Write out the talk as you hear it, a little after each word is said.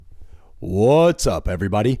What's up,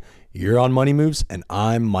 everybody? You're on Money Moves, and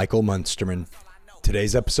I'm Michael Munsterman.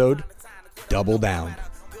 Today's episode, Double Down.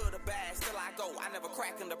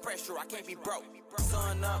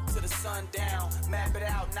 Sun up to the sun down, map it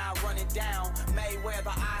out, not running down.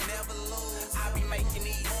 Mayweather, I never lose. I be making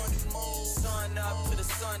these money moves. Sun up to the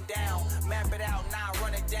sun down, map it out, not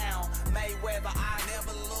running down. Mayweather, I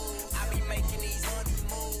never lose. I be making these money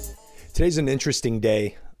moves. Today's an interesting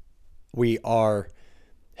day. We are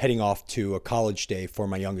heading off to a college day for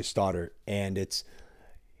my youngest daughter, and it's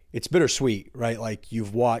bittersweet, right? Like,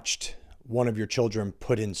 you've watched one of your children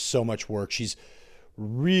put in so much work. She's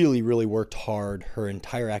really worked hard her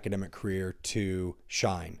entire academic career to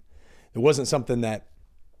shine. It wasn't something that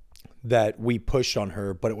we pushed on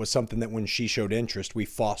her, but it was something that when she showed interest, we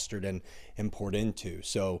fostered and poured into.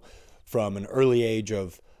 So from an early age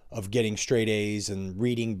of getting straight A's and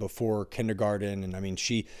reading before kindergarten. And I mean,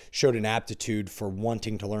 she showed an aptitude for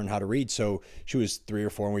wanting to learn how to read. So she was 3 or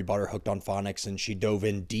 4 and we bought her hooked on phonics, and she dove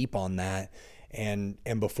in deep on that. And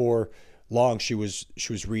before long, she was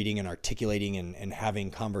reading and articulating and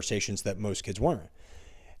having conversations that most kids weren't.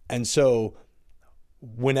 And so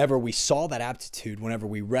whenever we saw that aptitude, whenever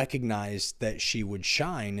we recognized that she would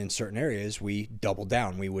shine in certain areas, we doubled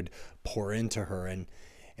down. We would pour into her.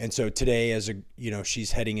 And so today,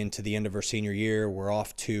 she's heading into the end of her senior year, we're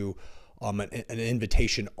off to an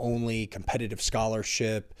invitation-only competitive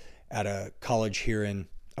scholarship at a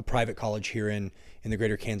private college here in the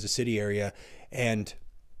greater Kansas City area. And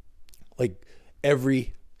like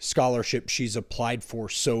every scholarship she's applied for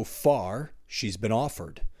so far, she's been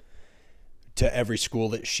offered. To every school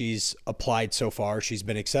that she's applied so far, she's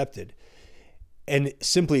been accepted. And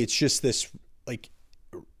simply, it's just this, like,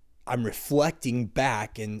 I'm reflecting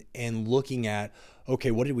back and looking at,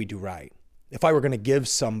 okay, what did we do right? If I were going to give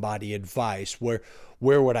somebody advice, where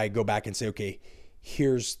would I go back and say, okay,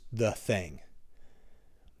 here's the thing.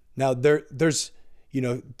 Now there's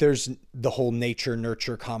the whole nature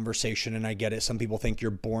nurture conversation, and I get it. Some people think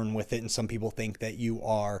you're born with it, and some people think that you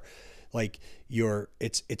are like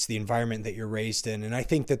it's the environment that you're raised in. And I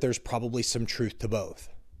think that there's probably some truth to both,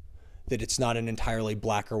 that it's not an entirely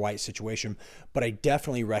black or white situation. But I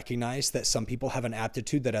definitely recognize that some people have an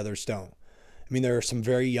aptitude that others don't. I mean, there are some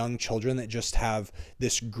very young children that just have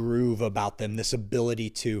this groove about them, this ability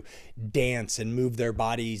to dance and move their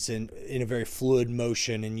bodies in a very fluid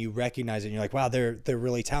motion. And you recognize it and you're like, wow, they're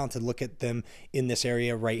really talented. Look at them in this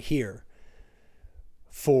area right here.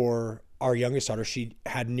 For our youngest daughter, she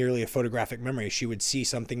had nearly a photographic memory. She would see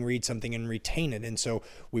something, read something, and retain it. And so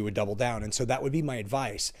we would double down. And so that would be my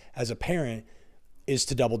advice as a parent, is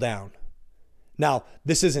to double down. Now,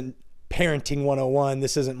 this isn't parenting 101.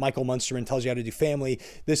 This isn't Michael Munsterman tells you how to do family.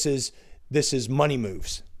 This is Money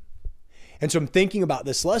Moves. And so I'm thinking about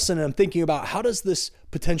this lesson, and I'm thinking about, how does this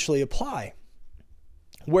potentially apply?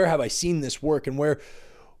 Where have I seen this work, and where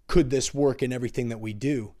could this work in everything that we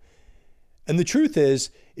do? And the truth is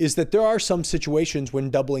that there are some situations when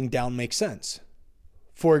doubling down makes sense.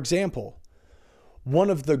 For example, one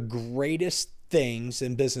of the greatest things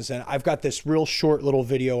in business, and I've got this real short little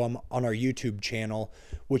video on our YouTube channel,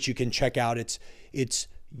 which you can check out. It's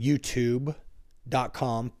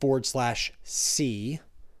youtube.com/C,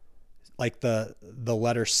 like the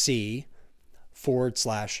letter C,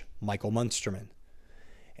 /Michael Munsterman.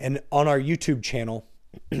 And on our YouTube channel,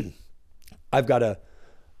 I've got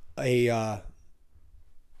a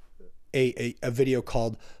video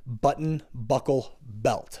called Button Buckle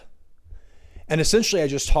Belt. And essentially, I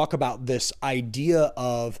just talk about this idea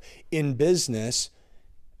of, in business,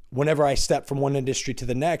 whenever I step from one industry to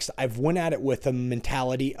the next, I've went at it with a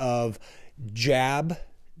mentality of jab,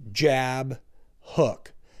 jab,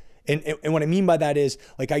 hook. And what I mean by that is,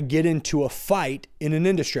 like, I get into a fight in an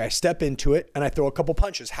industry, I step into it and I throw a couple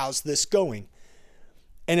punches. How's this going?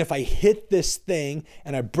 And if I hit this thing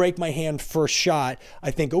and I break my hand first shot,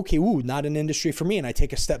 I think, okay, not an industry for me. And I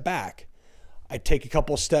take a step back. I take a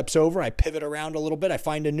couple steps over, I pivot around a little bit, I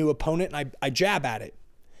find a new opponent, and I jab at it.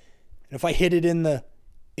 And if I hit it in the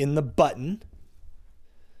button,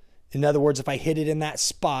 in other words, if I hit it in that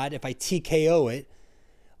spot, if I TKO it,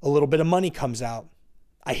 a little bit of money comes out.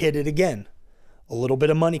 I hit it again. A little bit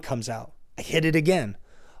of money comes out. I hit it again.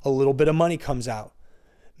 A little bit of money comes out.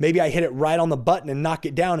 Maybe I hit it right on the button and knock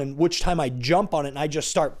it down, and which time I jump on it and I just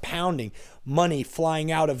start pounding, money flying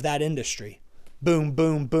out of that industry. Boom,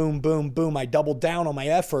 boom, boom, boom, boom. I double down on my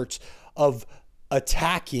efforts of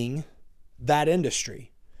attacking that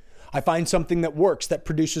industry. I find something that works, that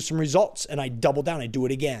produces some results, and I double down. I do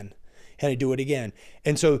it again, and I do it again.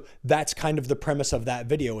 And so that's kind of the premise of that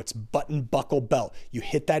video. It's button, buckle, belt. You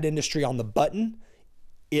hit that industry on the button,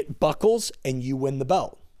 it buckles, and you win the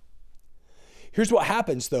belt. Here's what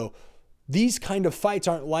happens though. These kind of fights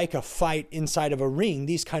aren't like a fight inside of a ring.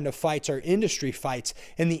 These kind of fights are industry fights,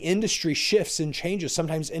 and the industry shifts and changes.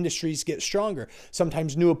 Sometimes industries get stronger.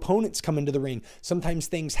 Sometimes new opponents come into the ring. Sometimes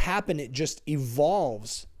things happen. It just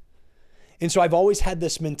evolves. And so I've always had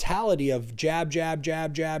this mentality of jab, jab,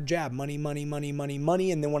 jab, jab, jab, money, money, money, money,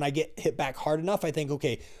 money. And then when I get hit back hard enough, I think,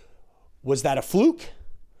 okay, was that a fluke?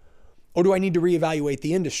 Or do I need to reevaluate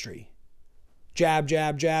the industry? Jab,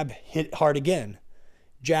 jab, jab, hit hard again.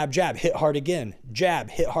 Jab, jab, hit hard again.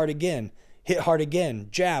 Jab, hit hard again. Hit hard again.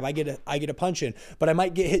 Jab, I get a punch in. But I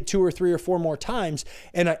might get hit 2 or 3 or 4 more times,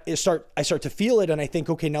 and I start to feel it, and I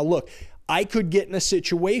think, okay, now look, I could get in a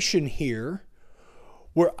situation here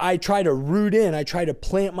where I try to root in, I try to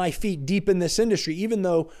plant my feet deep in this industry, even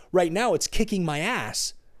though right now it's kicking my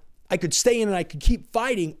ass. I could stay in and I could keep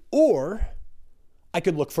fighting, or I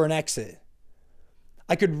could look for an exit.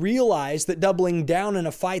 I could realize that doubling down in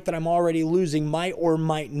a fight that I'm already losing might or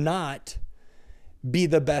might not be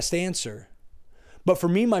the best answer. But for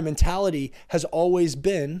me, my mentality has always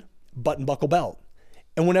been button, buckle, belt.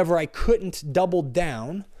 And whenever I couldn't double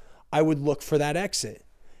down, I would look for that exit.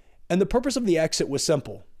 And the purpose of the exit was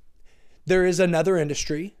simple. There is another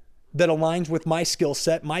industry that aligns with my skill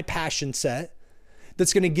set, my passion set,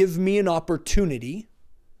 that's going to give me an opportunity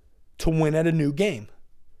to win at a new game.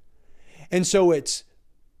 And so it's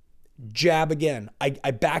jab again. I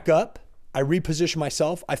back up, I reposition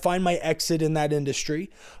myself, I find my exit in that industry,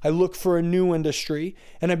 I look for a new industry,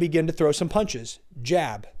 and I begin to throw some punches.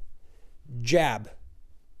 Jab, jab,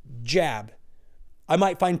 jab. I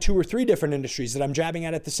might find 2 or 3 different industries that I'm jabbing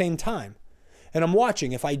at the same time. And I'm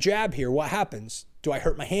watching, if I jab here, what happens? Do I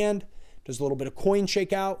hurt my hand? Does a little bit of coin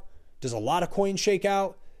shake out? Does a lot of coin shake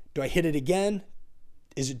out? Do I hit it again?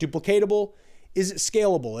 Is it duplicatable? Is it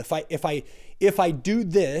scalable? If I do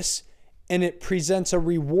this and it presents a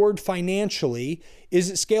reward financially, is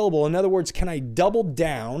it scalable? In other words, can I double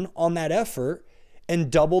down on that effort and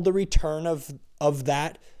double the return of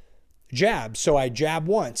that jab? So I jab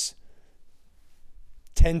once,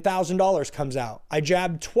 $10,000 comes out. I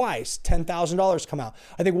jab twice, $10,000 come out.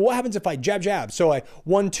 I think, well, what happens if I jab? So I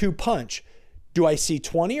 1-2 punch. Do I see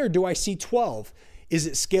 20 or do I see 12? Is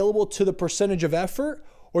it scalable to the percentage of effort,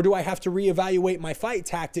 or do I have to reevaluate my fight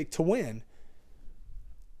tactic to win?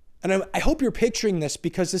 And I hope you're picturing this,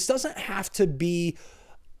 because this doesn't have to be,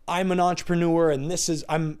 I'm an entrepreneur and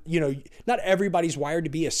not everybody's wired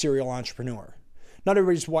to be a serial entrepreneur. Not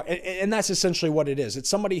everybody's wired, and that's essentially what it is. It's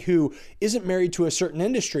somebody who isn't married to a certain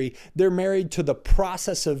industry. They're married to the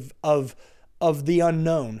process of the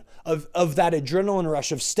unknown, of that adrenaline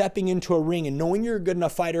rush of stepping into a ring and knowing you're a good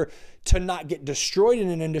enough fighter to not get destroyed in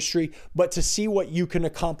an industry, but to see what you can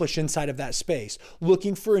accomplish inside of that space,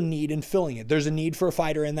 looking for a need and filling it. There's a need for a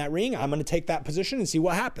fighter in that ring. I'm going to take that position and see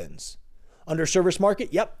what happens. Underserviced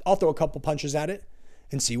market, yep, I'll throw a couple punches at it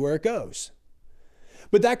and see where it goes.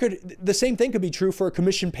 But the same thing could be true for a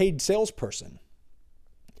commission paid salesperson.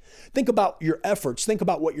 Think about your efforts. Think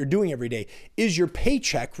about what you're doing every day. Is your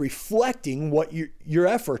paycheck reflecting what your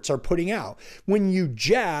efforts are putting out? When you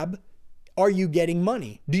jab, are you getting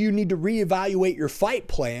money? Do you need to reevaluate your fight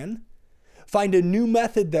plan, find a new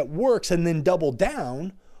method that works, and then double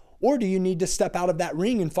down? Or do you need to step out of that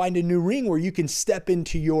ring and find a new ring where you can step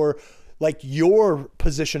into your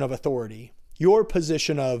position of authority, your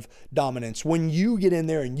position of dominance? When you get in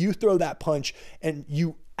there and you throw that punch and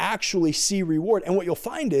you actually see reward. And what you'll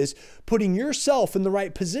find is putting yourself in the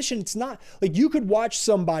right position. It's not like you could watch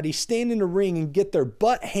somebody stand in a ring and get their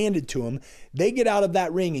butt handed to them. They get out of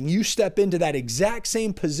that ring and you step into that exact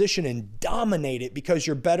same position and dominate it because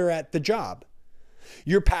you're better at the job.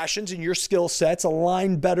 Your passions and your skill sets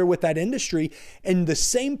align better with that industry. And the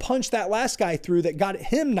same punch that last guy threw that got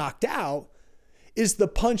him knocked out is the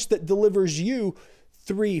punch that delivers you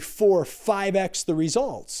 3, 4, 5x the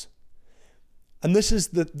results. And this is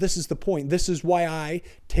the point. This is why I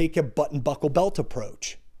take a button buckle belt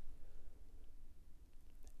approach.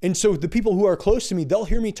 And so the people who are close to me, they'll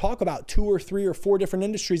hear me talk about 2 or 3 or 4 different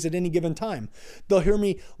industries at any given time. They'll hear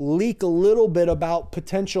me leak a little bit about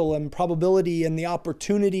potential and probability and the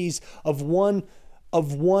opportunities of one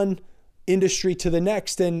industry to the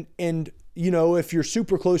next. And if you're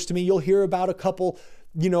super close to me, you'll hear about a couple.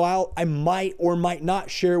 I might or might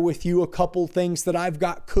not share with you a couple things that I've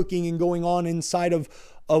got cooking and going on inside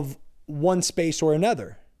of one space or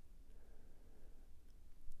another.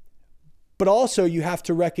 But also you have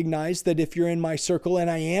to recognize that if you're in my circle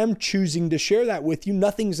and I am choosing to share that with you,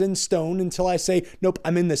 nothing's in stone until I say, nope,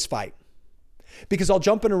 I'm in this fight. Because I'll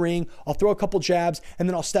jump in a ring, I'll throw a couple jabs, and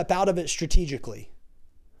then I'll step out of it strategically.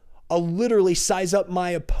 I'll literally size up my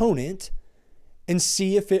opponent and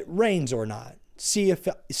see if it rains or not. See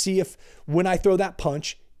if when I throw that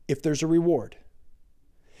punch, if there's a reward.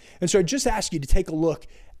 And so I just ask you to take a look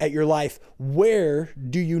at your life. Where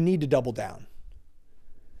do you need to double down?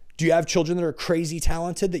 Do you have children that are crazy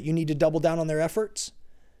talented that you need to double down on their efforts?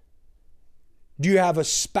 Do you have a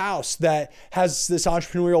spouse that has this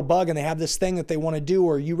entrepreneurial bug and they have this thing that they want to do,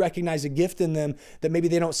 or you recognize a gift in them that maybe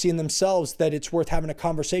they don't see in themselves, that it's worth having a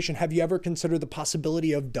conversation? Have you ever considered the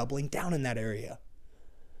possibility of doubling down in that area?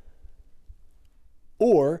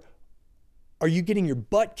 Or are you getting your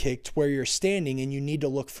butt kicked where you're standing and you need to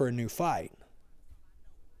look for a new fight?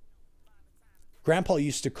 Grandpa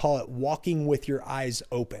used to call it walking with your eyes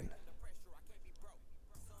open.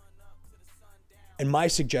 And my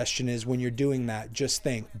suggestion is, when you're doing that, just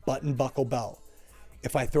think, button, buckle, belt.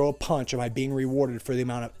 If I throw a punch, am I being rewarded for the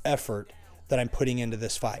amount of effort that I'm putting into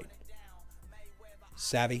this fight?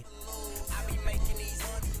 Savvy?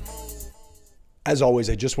 As always,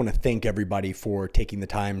 I just want to thank everybody for taking the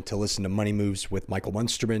time to listen to Money Moves with Michael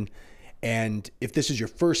Munsterman. And if this is your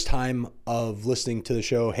first time of listening to the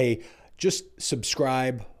show, hey, just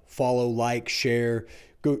subscribe, follow, like, share,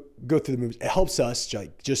 go through the moves. It helps us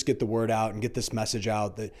just get the word out and get this message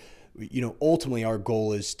out that, ultimately our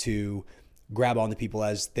goal is to grab on to people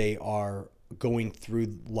as they are going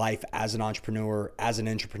through life as an entrepreneur, as an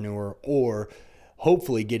intrapreneur, or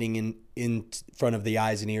hopefully getting in front of the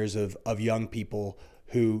eyes and ears of young people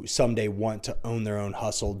who someday want to own their own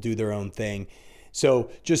hustle, do their own thing.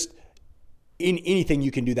 So just anything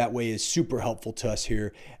you can do that way is super helpful to us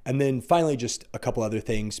here. And then finally, just a couple other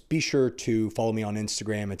things. Be sure to follow me on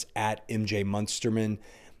Instagram. It's at MJ Munsterman,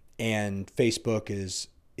 and Facebook is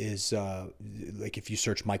like, if you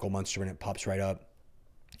search Michael Munsterman, it pops right up.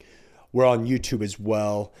 We're on YouTube as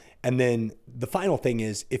well. And then the final thing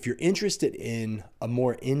is, if you're interested in a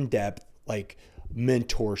more in-depth like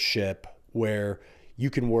mentorship where you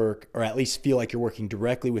can work, or at least feel like you're working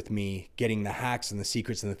directly with me, getting the hacks and the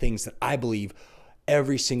secrets and the things that I believe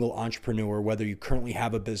every single entrepreneur, whether you currently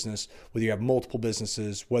have a business, whether you have multiple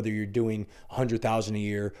businesses, whether you're doing 100,000 a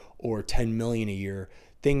year or 10 million a year,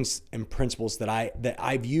 things and principles that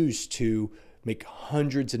I've used to make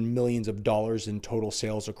hundreds and millions of dollars in total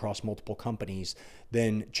sales across multiple companies,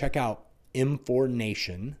 then check out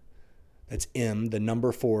M4Nation. That's M, the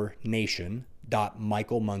number 4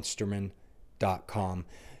 nation.michaelmunsterman.com.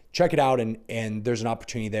 Check it out, and there's an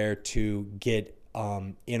opportunity there to get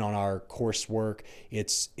in on our coursework.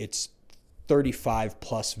 It's 35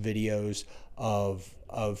 plus videos of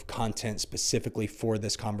content specifically for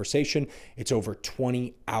this conversation. It's over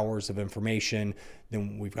 20 hours of information.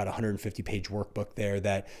 Then we've got a 150-page workbook there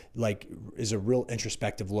that is a real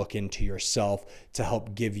introspective look into yourself to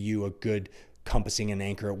help give you a good compassing and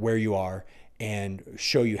anchor at where you are, and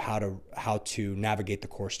show you how to navigate the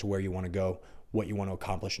course to where you want to go, what you want to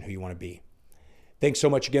accomplish, and who you want to be. Thanks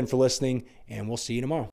so much again for listening, and we'll see you tomorrow.